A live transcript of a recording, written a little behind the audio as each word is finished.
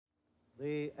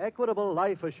The Equitable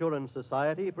Life Assurance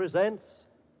Society presents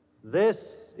This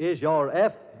is Your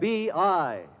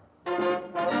FBI.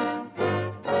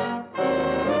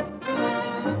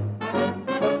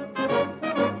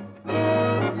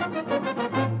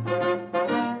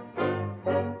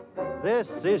 This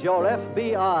is Your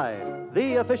FBI,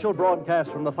 the official broadcast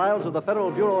from the files of the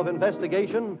Federal Bureau of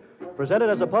Investigation,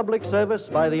 presented as a public service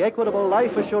by the Equitable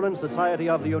Life Assurance Society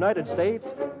of the United States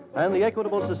and the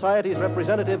Equitable Society's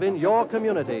representative in your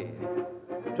community.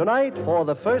 Tonight, for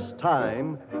the first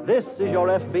time, This is Your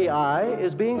FBI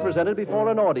is being presented before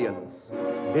an audience.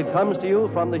 It comes to you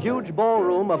from the huge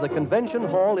ballroom of the Convention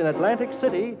Hall in Atlantic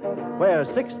City, where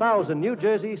 6,000 New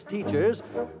Jersey's teachers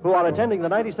who are attending the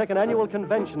 92nd Annual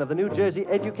Convention of the New Jersey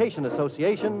Education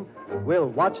Association will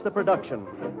watch the production.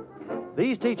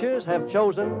 These teachers have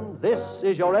chosen This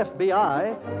is Your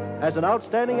FBI as an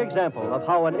outstanding example of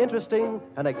how an interesting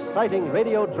and exciting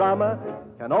radio drama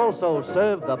can also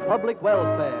serve the public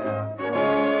welfare.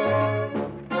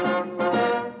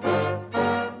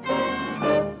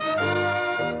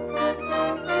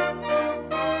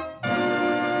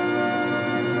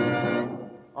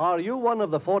 Are you one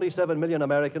of the 47 million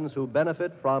Americans who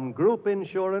benefit from group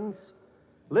insurance?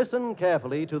 Listen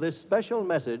carefully to this special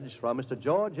message from Mr.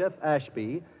 George F.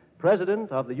 Ashby,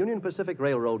 President of the Union Pacific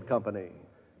Railroad Company.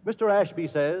 Mr. Ashby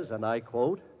says, and I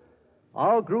quote,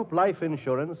 "Our group life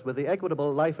insurance with the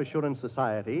Equitable Life Assurance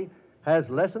Society has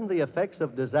lessened the effects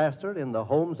of disaster in the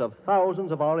homes of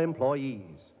thousands of our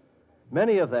employees.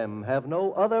 Many of them have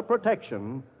no other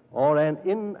protection or an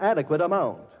inadequate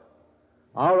amount.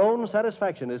 Our own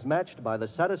satisfaction is matched by the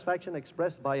satisfaction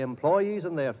expressed by employees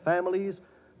and their families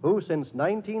who, since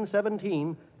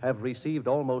 1917, have received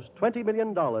almost $20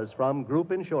 million from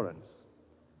group insurance.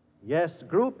 Yes,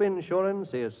 group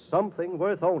insurance is something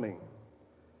worth owning."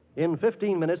 In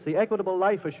 15 minutes, the Equitable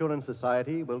Life Assurance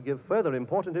Society will give further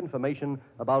important information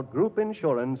about group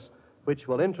insurance, which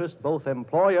will interest both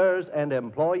employers and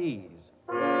employees.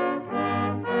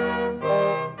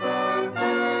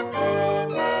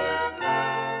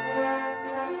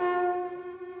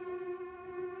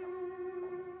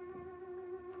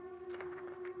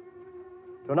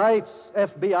 Tonight's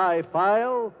FBI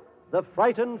file, The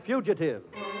Frightened Fugitive.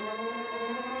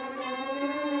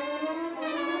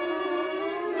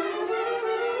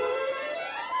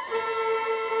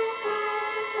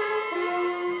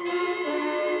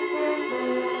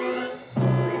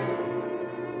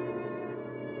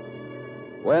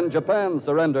 When Japan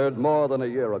surrendered more than a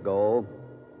year ago,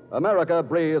 America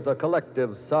breathed a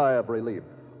collective sigh of relief.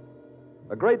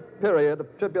 A great period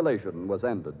of tribulation was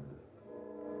ended.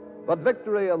 But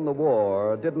victory in the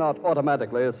war did not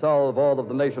automatically solve all of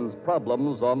the nation's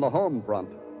problems on the home front.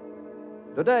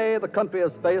 Today, the country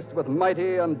is faced with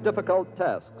mighty and difficult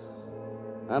tasks,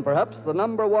 and perhaps the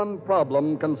number one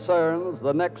problem concerns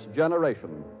the next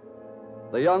generation,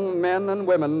 the young men and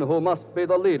women who must be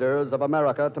the leaders of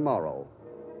America tomorrow.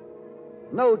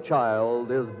 No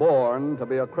child is born to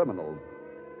be a criminal,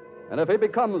 and if he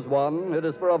becomes one, it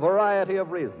is for a variety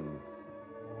of reasons.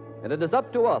 And it is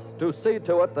up to us to see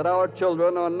to it that our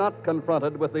children are not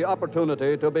confronted with the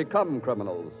opportunity to become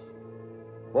criminals.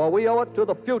 For we owe it to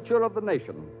the future of the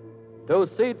nation to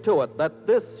see to it that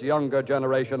this younger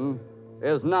generation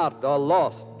is not a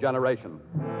lost generation.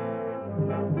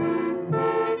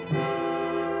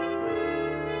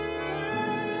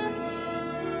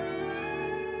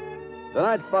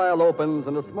 Tonight's file opens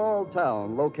in a small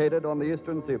town located on the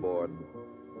eastern seaboard.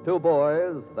 Two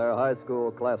boys, their high school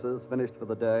classes finished for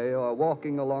the day, are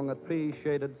walking along a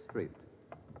tree-shaded street.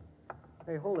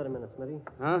 Hey, hold it a minute, Smitty.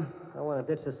 Huh? I want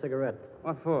to ditch this cigarette.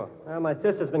 What for? My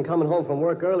sister's been coming home from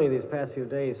work early these past few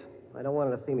days. I don't want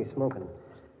her to see me smoking.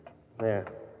 There.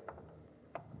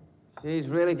 She's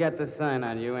really got the sign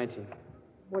on you, ain't she?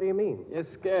 What do you mean? You're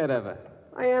scared of her.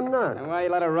 I am not. And why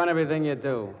you let her run everything you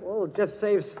do? Well, it just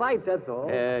saves fights, that's all.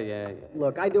 Yeah.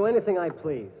 Look, I do anything I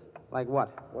please. Like what?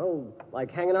 Well,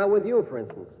 like hanging out with you, for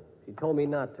instance. She told me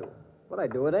not to. But I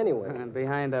do it anyway. And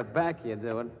behind her back you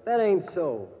do it. That ain't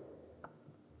so.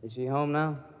 Is she home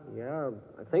now? Yeah,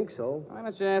 I think so. Why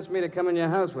don't you ask me to come in your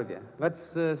house with you? Let's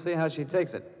see how she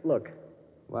takes it. Look,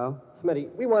 Well?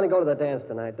 Smitty, we want to go to the dance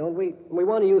tonight, don't we? We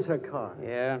want to use her car.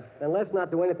 Yeah. Then let's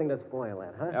not do anything to spoil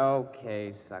that, huh?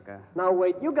 Okay, sucker. Now,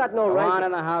 wait, you got no Go right on to...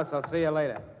 in the house. I'll see you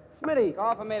later. Smitty!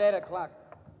 Call for me at 8 o'clock.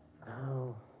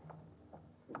 Oh.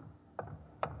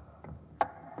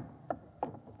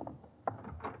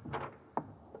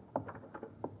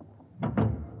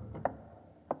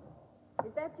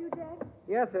 Is that you, Jack?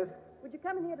 Yes, sis. Would you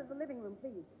come in here to the living room,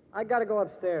 please? I gotta go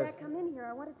upstairs. Jack, come in here.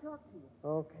 I want to talk to you.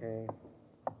 Okay.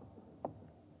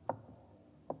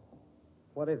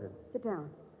 What is it? Sit down.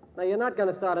 Now, you're not going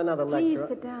to start another Please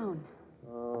lecture. sit down.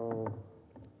 Oh.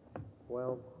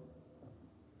 Well,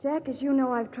 Jack, as you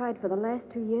know, I've tried for the last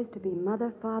 2 years to be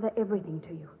mother, father, everything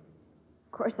to you.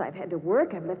 Of course, I've had to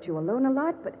work. I've left you alone a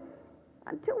lot, but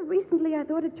until recently, I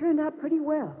thought it turned out pretty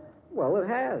well. it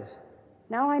has.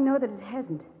 Now I know that it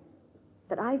hasn't.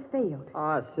 That I've failed.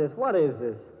 Ah, sis, what is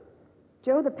this?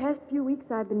 Joe, the past few weeks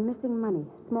I've been missing money,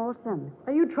 small sums.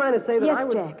 Are you trying to say that Yes, I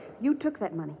was... Jack, you took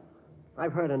that money.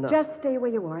 I've heard enough. Just stay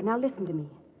where you are. Now listen to me.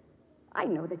 I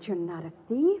know that you're not a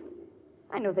thief.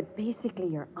 I know that basically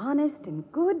you're honest and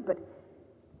good, but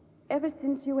ever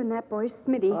since you and that boy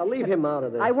Smitty... I'll leave him out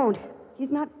of this. I won't. He's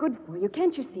not good for you.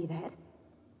 Can't you see that?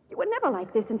 You were never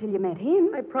like this until you met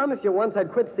him. I promised you once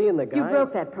I'd quit seeing the guy. You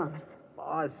broke that promise.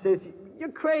 Oh, sis, you're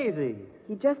crazy.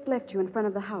 He just left you in front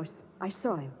of the house. I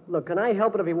saw him. Look, can I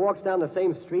help it if he walks down the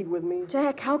same street with me?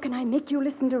 Jack, how can I make you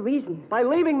listen to reason? By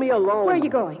leaving me alone. Where are you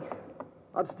going?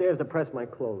 Upstairs to press my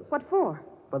clothes. What for?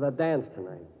 For the dance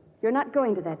tonight. You're not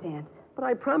going to that dance. But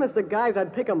I promised the guys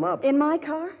I'd pick them up. In my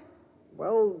car?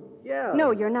 Well, yeah.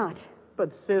 No, you're not.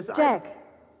 But, sis, Jack,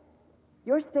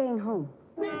 you're staying home.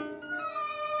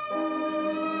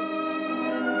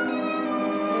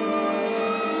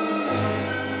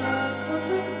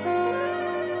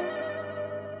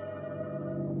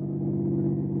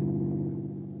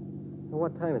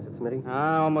 What time is it, Smitty?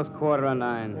 Almost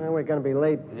 9:15. We're going to be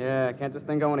late. Yeah, can't this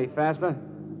thing go any faster?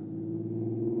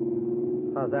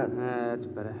 How's that? That's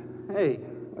better. Hey,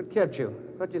 what kept you?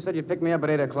 Thought you said you'd pick me up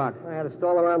at 8 o'clock. I had to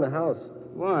stall around the house.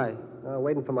 Why?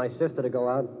 Waiting for my sister to go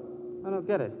out. I don't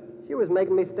get it. She was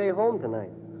making me stay home tonight.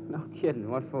 No kidding.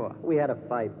 What for? We had a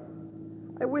fight.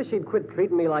 I wish he'd quit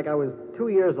treating me like I was 2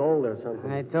 years old or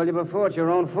something. I told you before, it's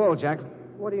your own fault, Jack.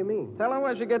 What do you mean? Tell her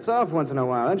where she gets off once in a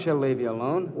while, then she'll leave you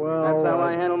alone. Well, That's how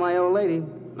I handle my old lady.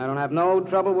 I don't have no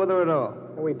trouble with her at all.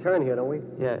 We turn here, don't we?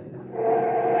 Yeah.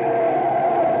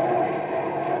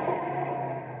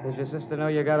 Does your sister know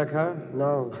you got a car?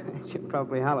 No. She'll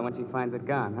probably holler when she finds it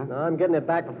gone, huh? No, I'm getting it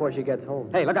back before she gets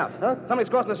home. Hey, look out. Huh? Somebody's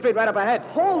crossing the street right up ahead.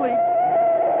 Holy...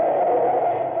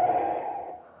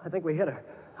 I think we hit her.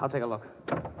 I'll take a look.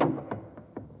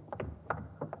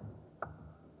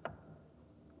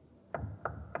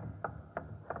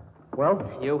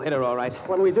 Well? You hit her all right.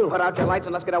 What'll we do? Put out your lights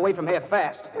and let's get away from here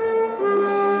fast.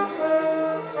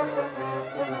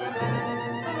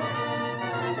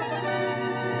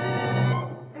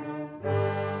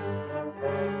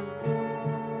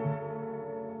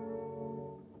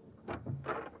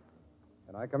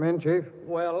 Can I come in, Chief?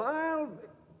 Well,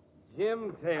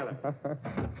 Jim Taylor.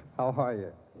 How are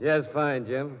you? Just fine,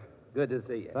 Jim. Good to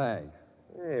see you. Thanks.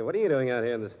 Hey, what are you doing out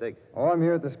here in the sticks? Oh, I'm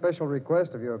here at the special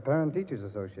request of your Parent Teachers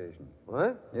Association.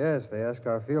 What? Yes, they asked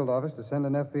our field office to send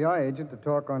an FBI agent to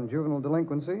talk on juvenile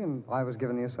delinquency, and I was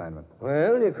given the assignment.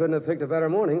 Well, you couldn't have picked a better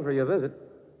morning for your visit.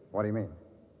 What do you mean?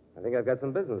 I think I've got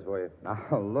some business for you. Now,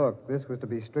 look, this was to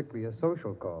be strictly a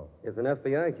social call. It's an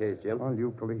FBI case, Jim. All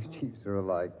you police chiefs are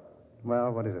alike.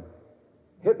 Well, what is it?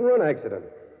 Hit and run accident.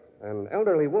 An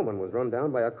elderly woman was run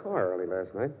down by a car early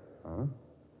last night. Huh?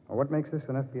 Well, what makes this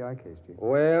an FBI case, Chief?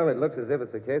 Well, it looks as if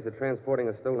it's a case of transporting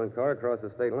a stolen car across the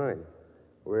state line.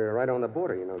 We're right on the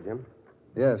border, you know, Jim.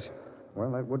 Yes.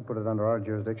 Well, that would put it under our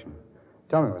jurisdiction.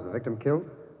 Tell me, was the victim killed?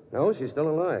 No, she's still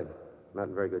alive. Not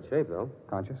in very good shape, though.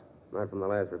 Conscious? Not from the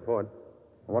last report.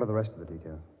 What are the rest of the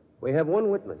details? We have one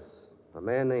witness, a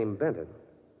man named Benton.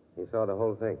 He saw the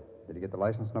whole thing. Did he get the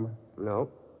license number? No.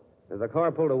 As the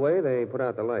car pulled away, they put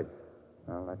out the lights.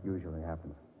 Well, that usually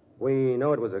happens. We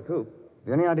know it was a coupe. Have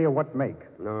you any idea what make?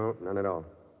 No, none at all.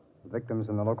 Victims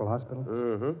in the local hospital?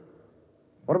 Mm-hmm.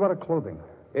 What about her clothing?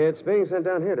 It's being sent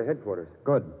down here to headquarters.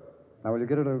 Good. Now, will you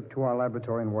get it to our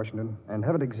laboratory in Washington and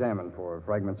have it examined for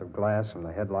fragments of glass from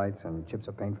the headlights and chips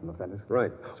of paint from the fenders?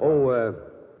 Right.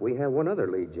 We have one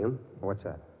other lead, Jim. What's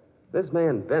that? This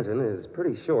man, Benton, is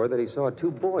pretty sure that he saw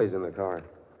two boys in the car.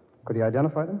 Could he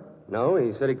identify them? No,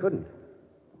 he said he couldn't.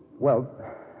 Well,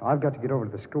 I've got to get over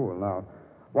to the school now.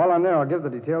 While I'm there, I'll give the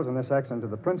details on this accident to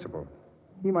the principal.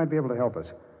 He might be able to help us.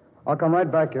 I'll come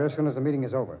right back here as soon as the meeting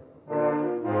is over.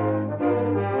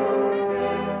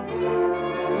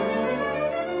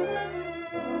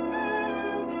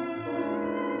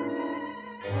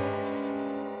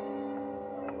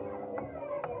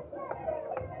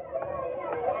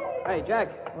 Hey, Jack.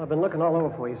 Well, I've been looking all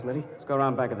over for you, Smitty. Let's go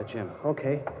around back of the gym.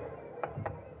 Okay.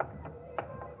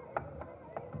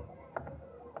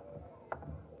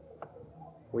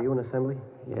 Were you in assembly?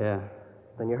 Yeah.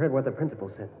 Then you heard what the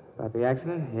principal said. About the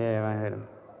accident? Yeah, I heard him.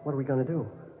 What are we going to do?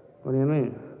 What do you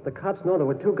mean? The cops know there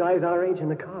were two guys our age in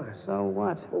the car. So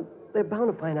what? Well, they're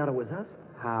bound to find out it was us.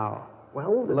 How?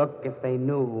 Well, Look, if they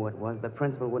knew who it was, the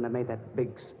principal wouldn't have made that big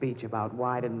speech about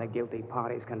why didn't the guilty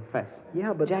parties confess.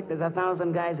 yeah, but... Jack, there's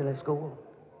 1,000 guys in the school.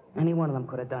 Any one of them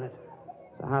could have done it.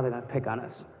 So how are they going to pick on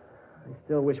us? I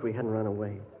still wish we hadn't run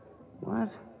away. What?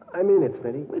 I mean it,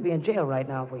 Smitty. We'd be in jail right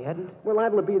now if we hadn't. We're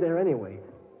liable to be there anyway.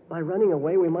 By running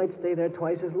away, we might stay there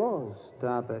twice as long.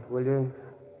 Stop it, will you?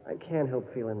 I can't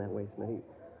help feeling that way, Smitty.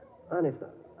 Honest,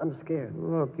 I'm scared.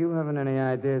 Look, you haven't any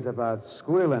ideas about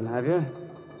squealing, have you?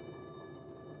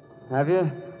 Have you?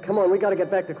 Come on, we got to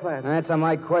get back to class. Answer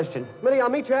my question. Smitty, I'll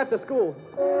meet you after school.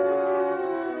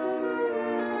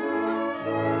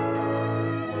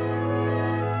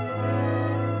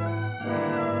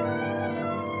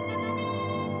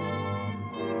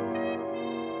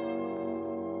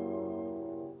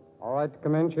 All right to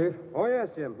come in, Chief? Oh, yes,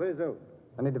 Jim, please do.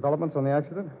 Any developments on the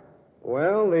accident?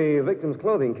 Well, the victim's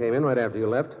clothing came in right after you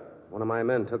left. One of my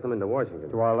men took them into Washington.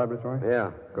 To our laboratory?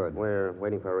 Yeah. Good. We're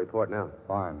waiting for a report now.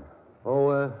 Fine.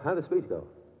 Oh, how'd the speech go?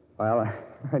 Well,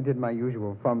 I did my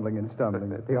usual fumbling and stumbling,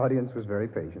 but the audience was very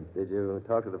patient. Did you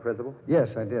talk to the principal? Yes,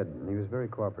 I did, and he was very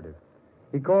cooperative.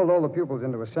 He called all the pupils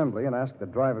into assembly and asked the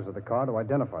drivers of the car to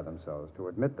identify themselves, to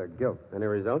admit their guilt. Any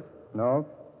results? No,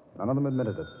 none of them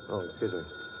admitted it. Oh, excuse me.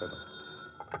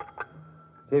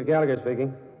 Chief Gallagher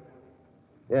speaking.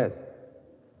 Yes.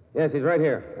 Yes, he's right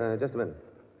here. Just a minute.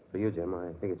 For you, Jim.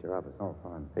 I think it's your office. Oh,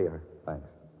 fine. Here you are. Thanks.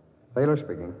 Sailor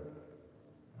speaking.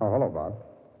 Oh, hello, Bob.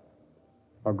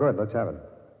 Oh, good. Let's have it.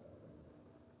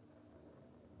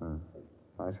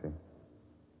 I see.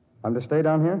 I'm to stay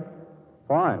down here?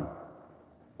 Fine.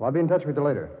 Well, I'll be in touch with you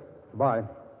later. Goodbye.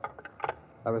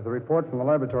 That was the report from the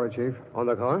laboratory, Chief. On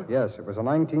the car? Yes, it was a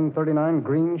 1939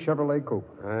 green Chevrolet Coupe.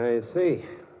 I see.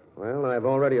 Well, I've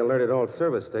already alerted all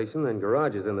service stations and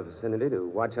garages in the vicinity to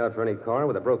watch out for any car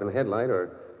with a broken headlight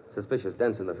or suspicious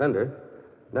dents in the fender.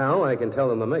 Now I can tell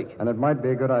them the make. And it might be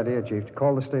a good idea, Chief, to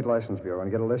call the State License Bureau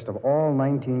and get a list of all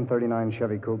 1939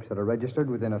 Chevy Coupes that are registered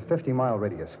within a 50-mile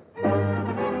radius.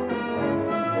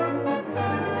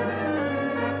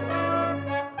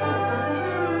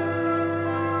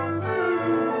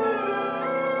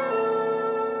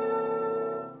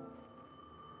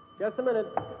 Just a minute.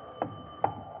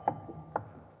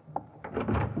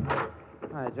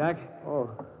 Hi, Jack. Oh,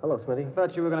 hello, Smitty. I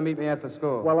thought you were going to meet me after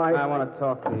school. Well, I want to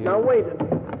talk to you. Now, wait.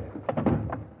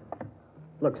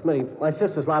 Look, Smitty, my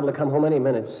sister's liable to come home any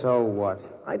minute. So what?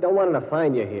 I don't want her to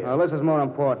find you here. Well, this is more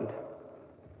important.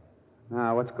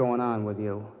 Now, what's going on with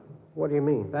you? What do you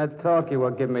mean? That talk you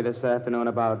were giving me this afternoon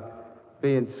about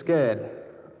being scared.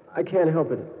 I can't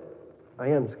help it. I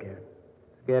am scared.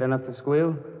 Scared enough to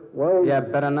squeal? Well... Yeah,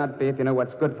 better not be if you know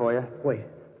what's good for you. Wait.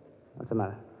 What's the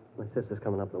matter? My sister's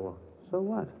coming up the walk. So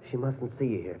what? She mustn't see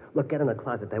you here. Look, get in the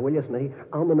closet there, will you, Smitty?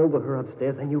 I'll maneuver her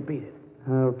upstairs, and you beat it.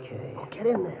 Okay. Oh, get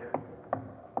in there.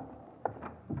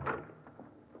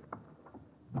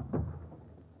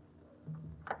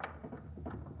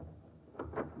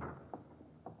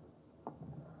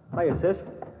 Hiya, sis.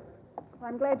 Well,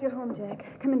 I'm glad you're home,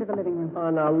 Jack. Come into the living room. Oh,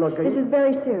 now, look... This is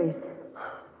very serious.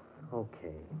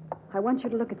 Okay. I want you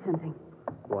to look at something.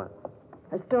 What?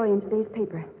 A story in today's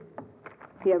paper.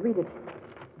 Here, read it.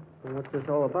 Well, what's this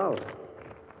all about?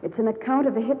 It's an account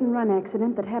of a hit-and-run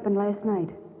accident that happened last night.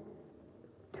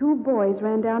 2 boys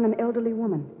ran down an elderly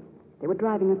woman. They were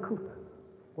driving a coupe.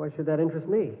 Why should that interest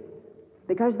me?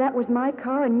 Because that was my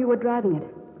car and you were driving it.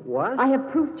 What? I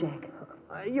have proof, Jack.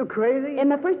 Are you crazy? In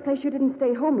the first place, you didn't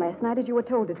stay home last night as you were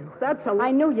told to do. That's a...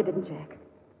 I know you didn't, Jack.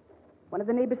 One of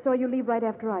the neighbors saw you leave right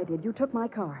after I did. You took my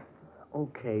car.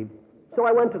 Okay. So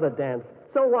I went to the dance.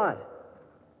 So what?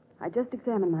 I just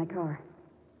examined my car.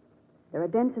 There are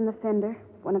dents in the fender.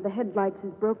 One of the headlights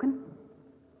is broken.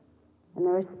 And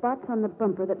there are spots on the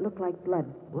bumper that look like blood.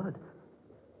 Blood?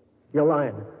 You're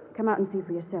lying. Come out and see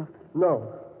for yourself.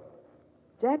 No.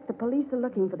 Jack, the police are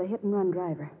looking for the hit-and-run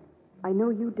driver. I know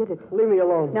you did it. Leave me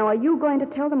alone. Now, are you going to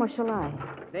tell them or shall I?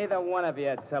 Neither one of you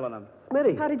are telling them.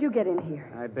 Smitty. How did you get in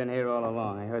here? I've been here all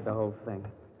along. I heard the whole thing.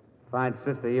 Fine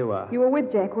sister you are. You were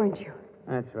with Jack, weren't you?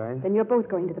 That's right. Then you're both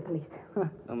going to the police.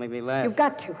 Don't make me laugh. You've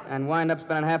got to. And wind up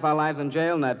spending half our lives in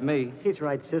jail, not me. She's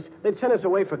right, sis. They'd send us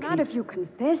away for Not keeps. if you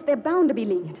confess. They're bound to be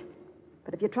lenient.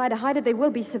 But if you try to hide it, they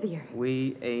will be severe.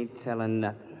 We ain't telling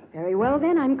nothing. Very well,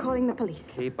 then. I'm calling the police.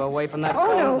 Keep away from that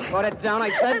Oh, phone. no. Put it down, I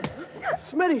said.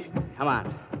 Smitty! Come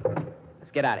on.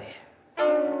 Let's get out of here.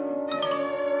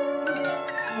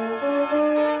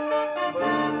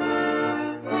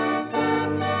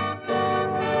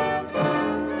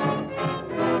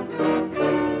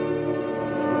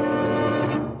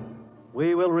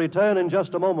 We will return in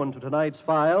just a moment to tonight's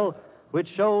file, which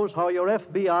shows how your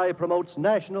FBI promotes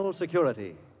national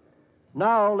security.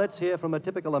 Now let's hear from a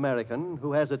typical American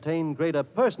who has attained greater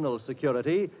personal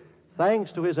security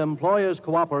thanks to his employer's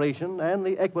cooperation and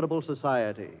the Equitable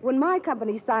Society. When my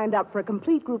company signed up for a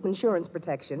complete group insurance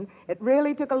protection, it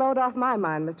really took a load off my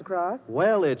mind, Mr. Cross.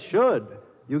 Well, it should.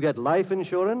 You get life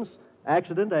insurance,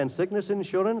 accident and sickness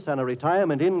insurance, and a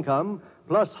retirement income,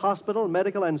 plus hospital,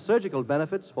 medical, and surgical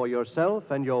benefits for yourself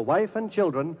and your wife and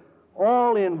children,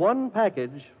 all in one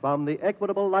package from the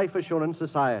Equitable Life Assurance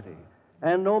Society.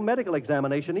 And no medical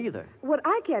examination either. What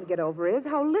I can't get over is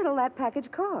how little that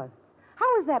package costs.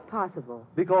 How is that possible?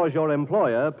 Because your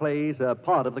employer pays a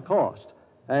part of the cost.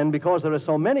 And because there are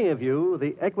so many of you,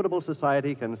 the Equitable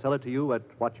Society can sell it to you at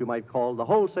what you might call the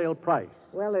wholesale price.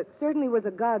 Well, it certainly was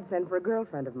a godsend for a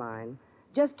girlfriend of mine.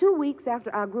 Just 2 weeks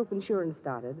after our group insurance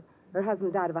started, her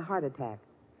husband died of a heart attack.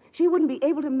 She wouldn't be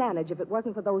able to manage if it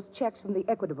wasn't for those checks from the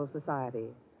Equitable Society.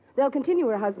 They'll continue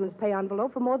her husband's pay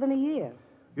envelope for more than a year.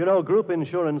 You know, group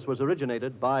insurance was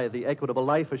originated by the Equitable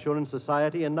Life Assurance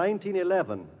Society in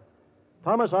 1911.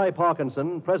 Thomas I.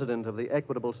 Parkinson, president of the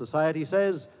Equitable Society,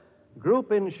 says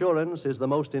group insurance is the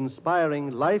most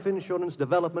inspiring life insurance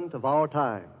development of our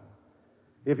time.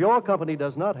 If your company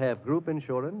does not have group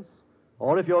insurance,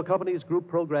 or if your company's group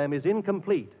program is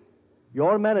incomplete,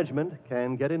 your management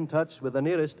can get in touch with the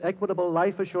nearest Equitable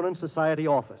Life Assurance Society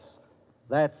office.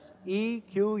 That's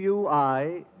EQUITABLE,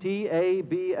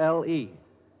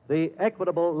 the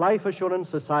Equitable Life Assurance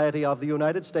Society of the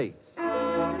United States.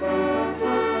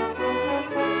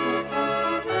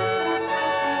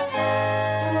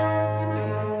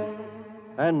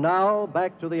 And now,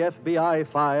 back to the FBI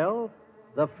file,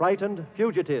 The Frightened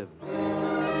Fugitive.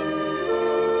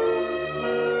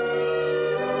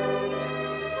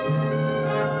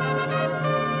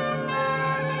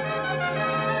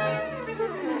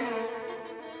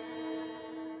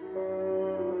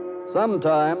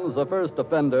 Sometimes a first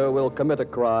offender will commit a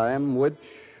crime which,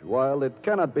 while it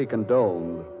cannot be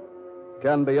condoned,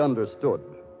 can be understood.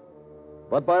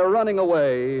 But by running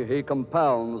away, he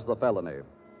compounds the felony.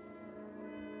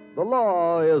 The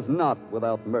law is not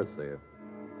without mercy.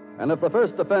 And if the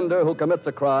first offender who commits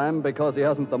a crime because he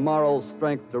hasn't the moral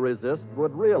strength to resist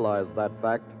would realize that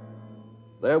fact,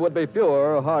 there would be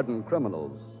fewer hardened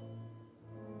criminals.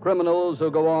 Criminals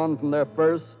who go on from their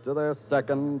first to their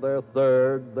second, their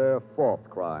third, their fourth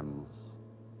crimes,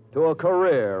 to a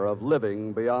career of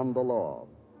living beyond the law.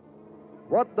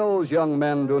 What those young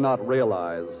men do not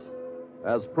realize,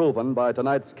 as proven by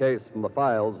tonight's case from the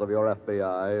files of your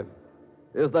FBI,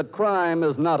 is that crime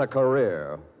is not a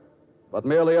career, but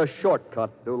merely a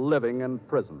shortcut to living in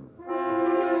prison.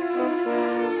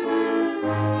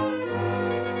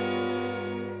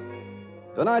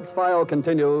 Tonight's file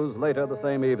continues later the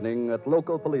same evening at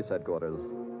local police headquarters.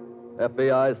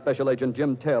 FBI Special Agent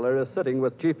Jim Taylor is sitting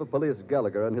with Chief of Police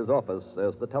Gallagher in his office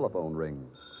as the telephone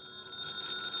rings.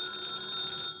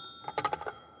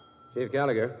 Chief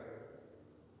Gallagher.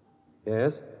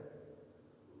 Yes?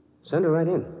 Send her right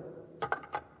in.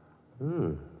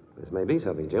 This may be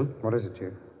something, Jim. What is it,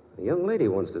 Chief? A young lady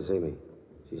wants to see me.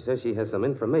 She says she has some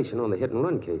information on the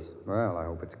hit-and-run case. Well, I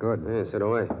hope it's good. Yeah, so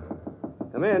do I.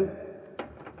 Come in.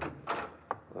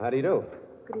 Well, how do you do?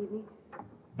 Good evening.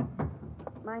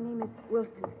 My name is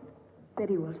Wilson.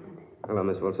 Betty Wilson. Hello,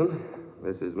 Miss Wilson.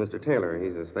 This is Mr. Taylor.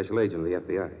 He's a special agent of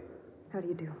the FBI. How do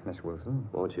you do? Miss Wilson?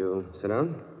 Won't you sit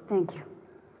down? Thank you.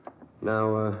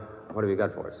 Now, what have you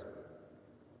got for us?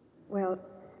 Well,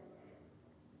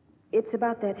 it's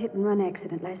about that hit-and-run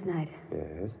accident last night.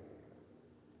 Yes?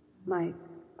 My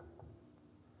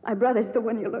brother's the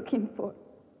one you're looking for.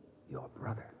 Your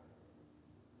brother?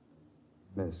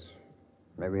 Miss,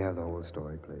 may we have the whole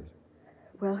story, please?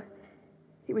 Well,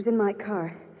 he was in my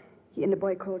car. He and a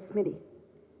boy called Smitty.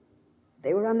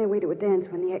 They were on their way to a dance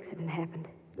when the accident happened.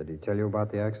 Did he tell you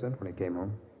about the accident when he came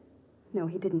home? No,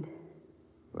 he didn't.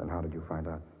 Then how did you find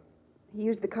out? He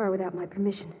used the car without my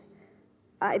permission.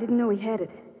 I didn't know he had it.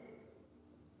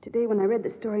 Today, when I read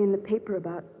the story in the paper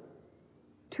about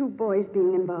 2 boys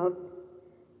being involved,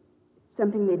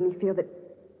 something made me feel that...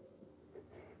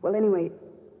 Well, anyway,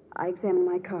 I examined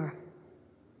my car.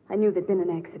 I knew there'd been an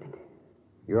accident.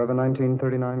 You have a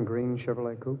 1939 green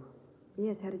Chevrolet coupe?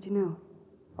 Yes, how did you know?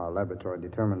 Our laboratory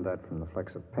determined that from the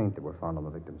flecks of paint that were found on the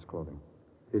victim's clothing.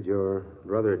 Did your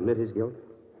brother admit his guilt?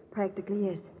 Practically,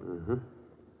 yes. Mm-hmm.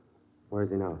 Where is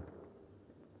he now?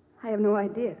 I have no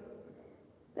idea.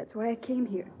 That's why I came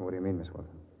here. What do you mean, Miss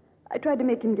Wilson? I tried to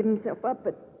make him give himself up,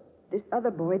 but this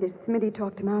other boy, this Smitty,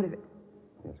 talked him out of it.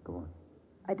 Yes, go on.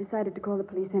 I decided to call the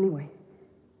police anyway.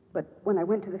 But when I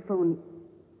went to the phone,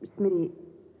 Smitty...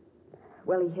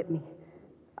 Well, he hit me.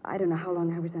 I don't know how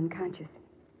long I was unconscious.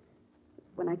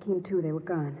 When I came to, they were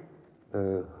gone.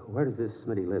 Where does this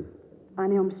Smitty live?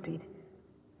 On Elm Street.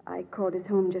 I called his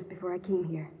home just before I came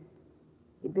here.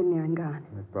 He'd been there and gone.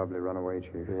 They've probably run away,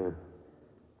 Chief. Yeah.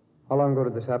 How long ago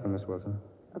did this happen, Miss Wilson?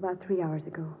 About 3 hours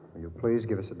ago. Will you please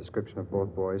give us a description of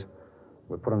both boys?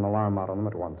 We'll put an alarm out on them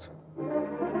at once.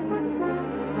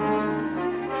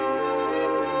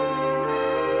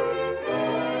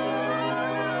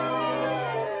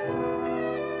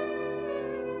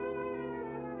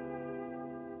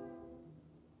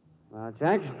 Well,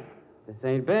 Jack, this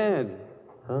ain't bad.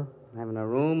 Huh? Having a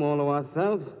room all to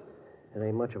ourselves. It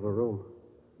ain't much of a room.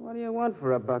 What do you want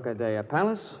for $1 a day? A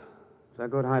palace? It's a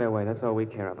good hideaway. That's all we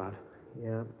care about.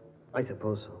 Yeah, I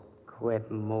suppose so. Quit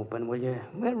moping, will you?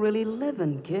 We're really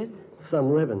living, kid.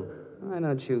 Some living. Why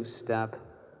don't you stop?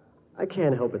 I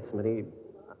can't help it, Smitty.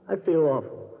 I feel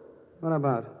awful. What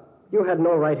about? You had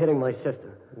no right hitting my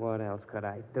sister. What else could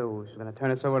I do? She's going to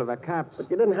turn us over to the cops. But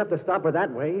you didn't have to stop her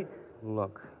that way.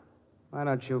 Look, why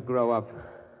don't you grow up?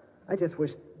 I just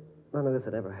wish none of this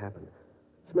had ever happened.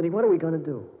 Smitty, what are we going to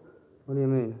do? What do you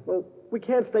mean? Well, we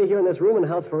can't stay here in this room and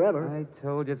house forever. I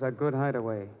told you it's a good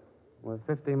hideaway. We're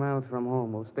 50 miles from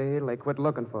home. We'll stay here till they quit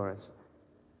looking for us.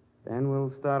 Then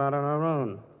we'll start out on our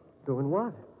own. Doing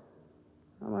what?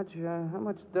 How much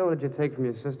dough did you take from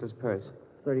your sister's purse?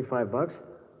 $35.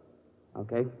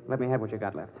 Okay, let me have what you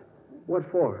got left. What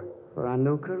for? For our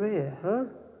new career. Huh?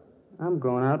 I'm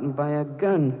going out and buy a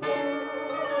gun.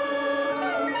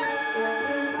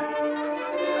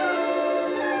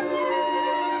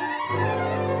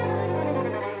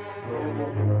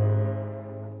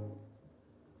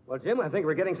 Well, Jim, I think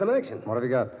we're getting some action. What have you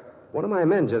got? One of my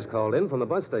men just called in from the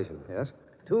bus station. Yes?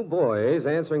 2 boys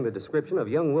answering the description of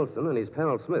young Wilson and his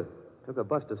pal Smith. Took a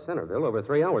bus to Centerville over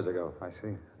 3 hours ago. I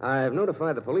see. I've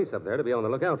notified the police up there to be on the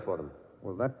lookout for them.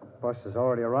 Well, that bus has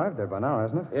already arrived there by now,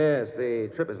 hasn't it? Yes, the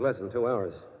trip is less than 2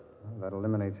 hours. Well, that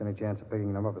eliminates any chance of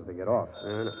picking them up as they get off.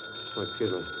 No. Oh,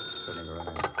 excuse me. Certainly go right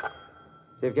ahead.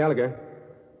 Chief Gallagher.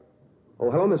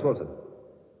 Oh, hello, Miss Wilson.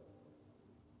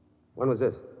 When was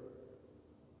this?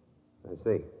 I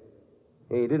see.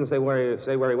 He didn't say where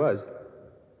he was.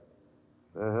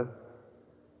 Uh-huh.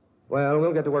 Well,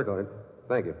 we'll get to work on it.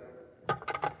 Thank you.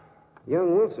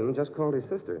 Young Wilson just called his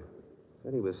sister.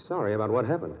 Said he was sorry about what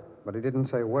happened. But he didn't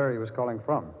say where he was calling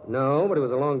from. No, but it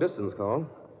was a long-distance call.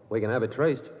 We can have it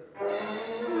traced.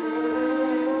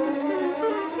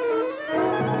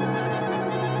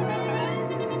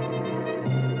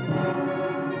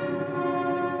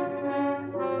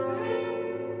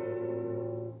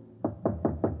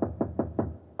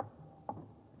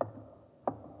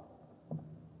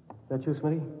 Is that you,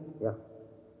 Smitty? Yeah.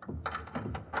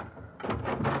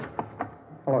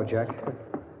 Hello, Jack.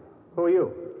 Who are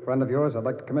you? Friend of yours, I'd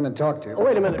like to come in and talk to you. Oh,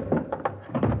 wait a minute.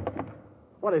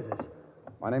 What is this?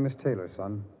 My name is Taylor,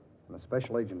 son. I'm a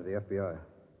special agent of the FBI.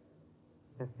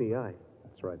 FBI.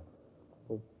 That's right.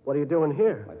 Well, what are you doing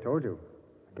here? I told you.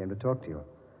 I came to talk to you.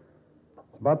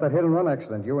 It's about that hit-and-run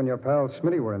accident you and your pal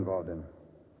Smitty were involved in.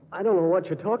 I don't know what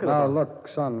you're talking Now, about. look,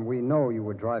 son, we know you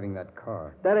were driving that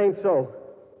car. That ain't so.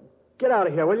 Get out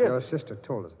of here, will you? Your sister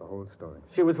told us the whole story.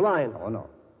 She was lying. Oh, no.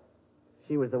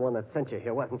 She was the one that sent you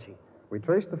here, wasn't she? We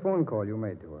traced the phone call you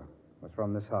made to her. It was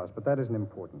from this house, but that isn't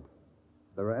important.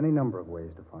 There are any number of ways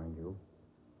to find you.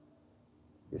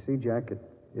 You see, Jack, it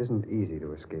isn't easy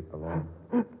to escape the law.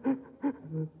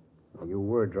 You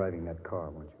were driving that car,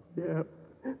 weren't you?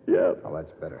 Yeah. Oh,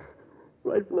 that's better.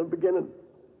 Right from the beginning,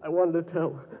 I wanted to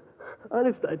tell.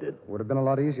 Honest, I did. Would have been a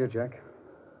lot easier, Jack.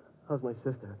 How's my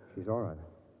sister? She's all right.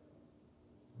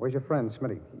 Where's your friend,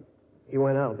 Smitty? He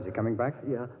went out. Is he coming back?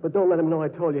 Yeah, but don't let him know I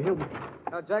told you. He'll be...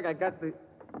 Now, Jack, I got the...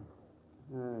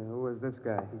 who is this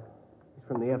guy? He's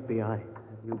from the FBI.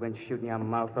 You've been shooting your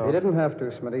mouth off. You didn't have to,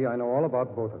 Smitty. I know all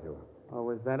about both of you. Oh,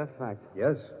 is that a fact?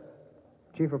 Yes.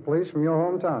 Chief of police from your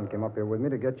hometown came up here with me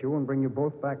to get you and bring you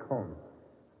both back home.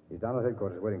 He's down at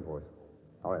headquarters waiting for us.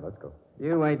 All right, let's go.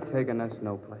 You ain't taking us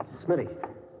no place. Smitty.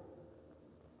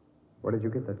 Where did you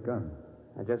get that gun?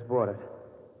 I just bought it.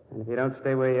 And if you don't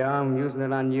stay where you are, I'm using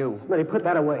it on you. Smitty, put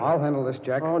that away. I'll handle this,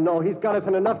 Jack. Oh, no, he's got us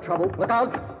in enough trouble. Look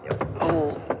out.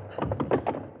 Oh.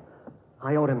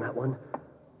 I owed him that one.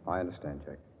 I understand,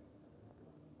 Jack.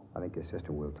 I think your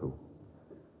sister will, too.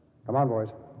 Come on, boys.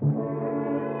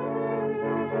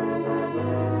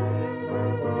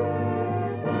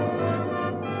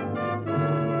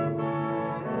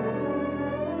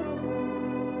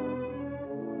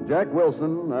 Jack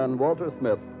Wilson and Walter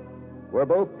Smith were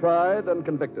both tried and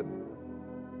convicted,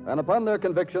 and upon their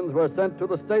convictions were sent to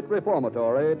the state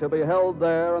reformatory to be held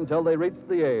there until they reached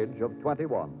the age of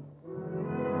 21.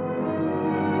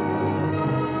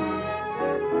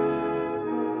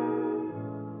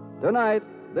 Tonight,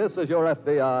 This Is Your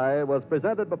FBI was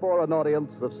presented before an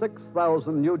audience of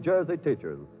 6,000 New Jersey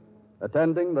teachers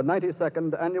attending the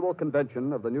 92nd Annual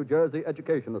Convention of the New Jersey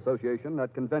Education Association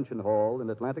at Convention Hall in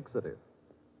Atlantic City.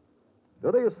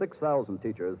 To these 6,000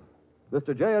 teachers,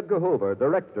 Mr. J. Edgar Hoover,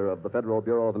 Director of the Federal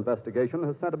Bureau of Investigation,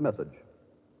 has sent a message.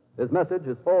 His message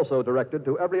is also directed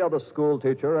to every other school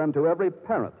teacher and to every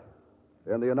parent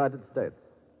in the United States.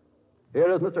 Here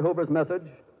is Mr. Hoover's message,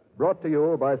 brought to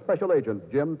you by Special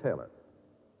Agent Jim Taylor.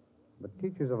 The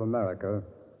teachers of America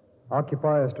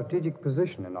occupy a strategic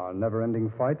position in our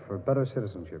never-ending fight for better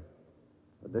citizenship.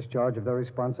 The discharge of their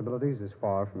responsibilities is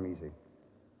far from easy.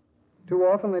 Too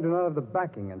often they do not have the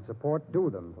backing and support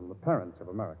due them from the parents of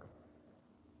America.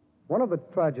 One of the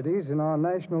tragedies in our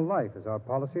national life is our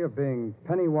policy of being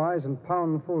penny-wise and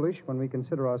pound-foolish when we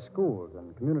consider our schools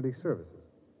and community services.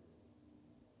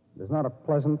 It is not a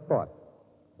pleasant thought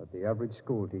that the average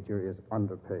school teacher is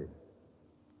underpaid.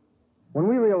 When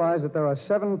we realize that there are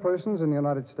 7 persons in the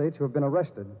United States who have been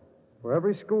arrested for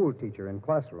every school teacher in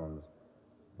classrooms,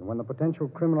 and when the potential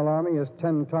criminal army is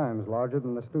 10 times larger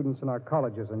than the students in our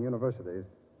colleges and universities,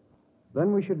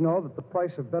 then we should know that the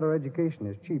price of better education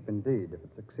is cheap indeed if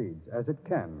it succeeds, as it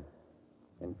can,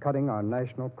 in cutting our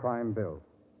national crime bill.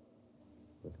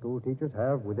 The school teachers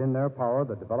have within their power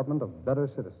the development of better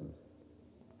citizens,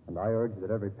 and I urge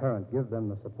that every parent give them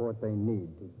the support they need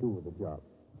to do the job.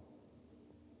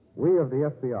 We of the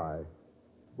FBI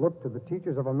look to the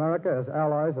teachers of America as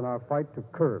allies in our fight to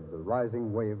curb the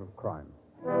rising wave of crime.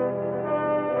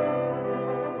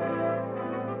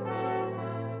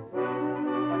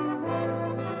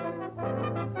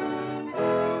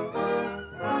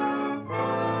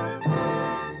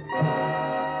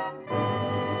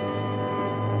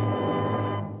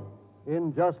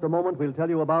 In just a moment, we'll tell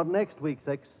you about next week's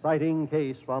exciting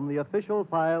case from the official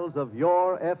files of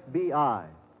your FBI.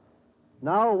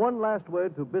 Now, one last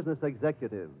word to business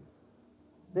executives.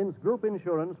 Since group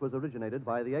insurance was originated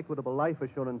by the Equitable Life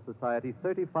Assurance Society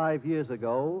 35 years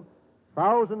ago,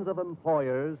 thousands of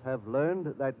employers have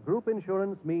learned that group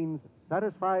insurance means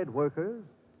satisfied workers,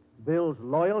 builds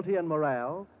loyalty and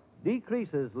morale,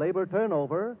 decreases labor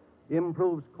turnover,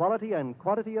 improves quality and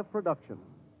quantity of production.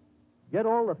 Get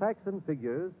all the facts and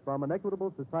figures from an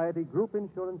Equitable Society group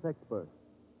insurance expert.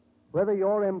 Whether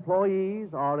your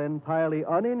employees are entirely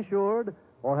uninsured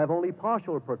or have only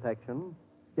partial protection,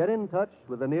 get in touch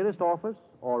with the nearest office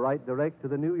or write direct to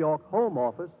the New York home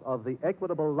office of the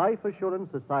Equitable Life Assurance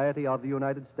Society of the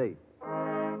United States.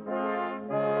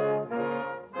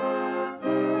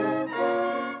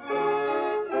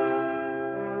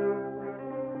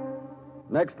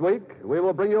 Next week, we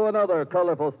will bring you another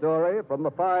colorful story from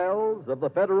the files of the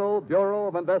Federal Bureau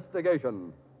of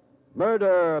Investigation.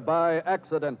 Murder by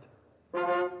Accident.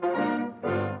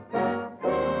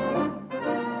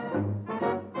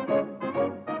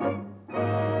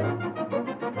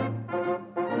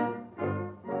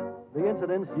 The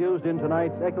incidents used in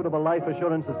tonight's Equitable Life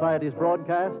Assurance Society's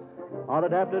broadcast are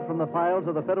adapted from the files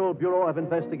of the Federal Bureau of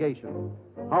Investigation.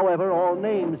 However, all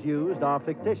names used are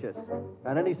fictitious,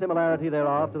 and any similarity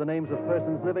thereof to the names of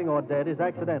persons living or dead is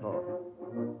accidental.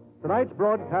 Tonight's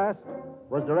broadcast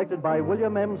was directed by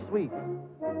William M. Sweet.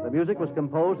 The music was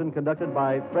composed and conducted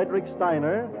by Frederick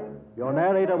Steiner. Your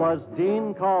narrator was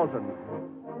Dean Carlton.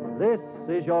 This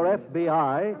Is Your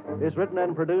FBI is written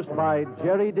and produced by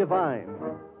Jerry Devine.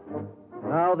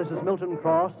 Now, this is Milton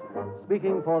Cross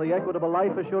speaking for the Equitable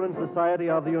Life Assurance Society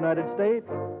of the United States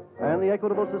and the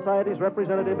Equitable Society's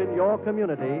representative in your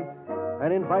community,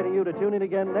 and inviting you to tune in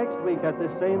again next week at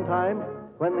this same time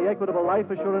when the Equitable Life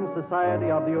Assurance Society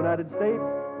of the United States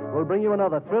will bring you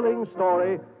another thrilling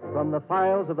story from the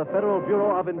files of the Federal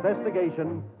Bureau of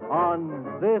Investigation on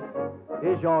This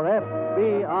Is Your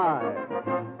FBI.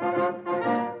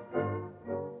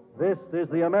 This is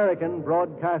the American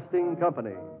Broadcasting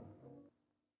Company.